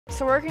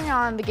So working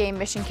on the game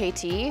Mission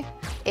KT,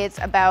 it's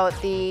about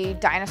the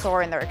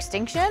dinosaur and their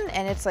extinction,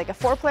 and it's like a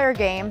 4-player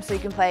game, so you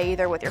can play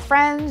either with your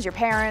friends, your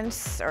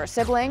parents, or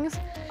siblings.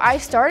 I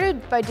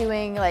started by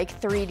doing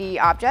like 3D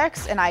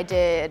objects, and I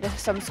did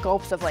some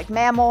sculpts of like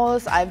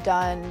mammals. I've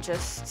done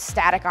just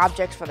static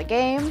objects for the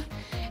game.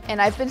 And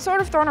I've been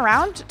sort of thrown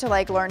around to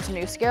like learn some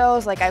new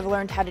skills. Like I've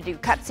learned how to do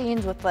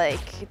cutscenes with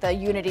like the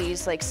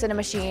Unity's like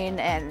Cinemachine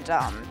and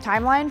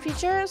timeline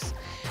features.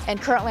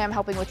 And currently I'm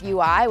helping with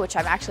UI, which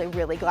I'm actually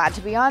really glad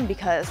to be on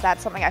because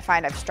that's something I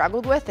find I've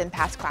struggled with in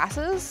past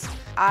classes.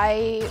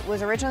 I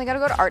was originally going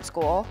to go to art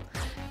school,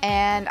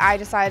 and I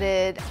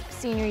decided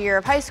senior year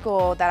of high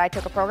school that I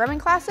took a programming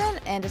class in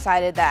and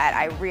decided that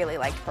I really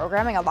liked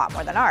programming a lot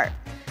more than art.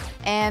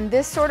 And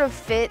this sort of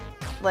fit,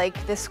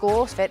 like this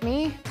school fit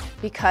me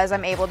because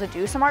I'm able to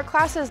do some art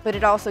classes, but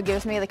it also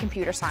gives me the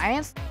computer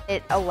science.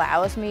 It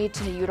allows me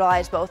to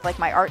utilize both like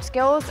my art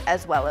skills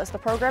as well as the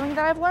programming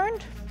that I've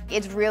learned.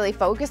 It's really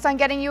focused on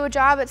getting you a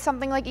job at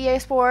something like EA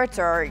Sports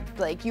or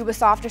like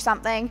Ubisoft or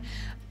something,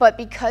 but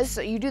because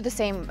you do the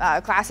same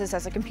classes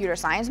as a computer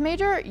science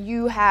major,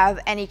 you have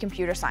any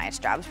computer science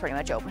jobs pretty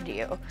much open to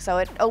you. So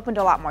it opened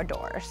a lot more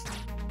doors.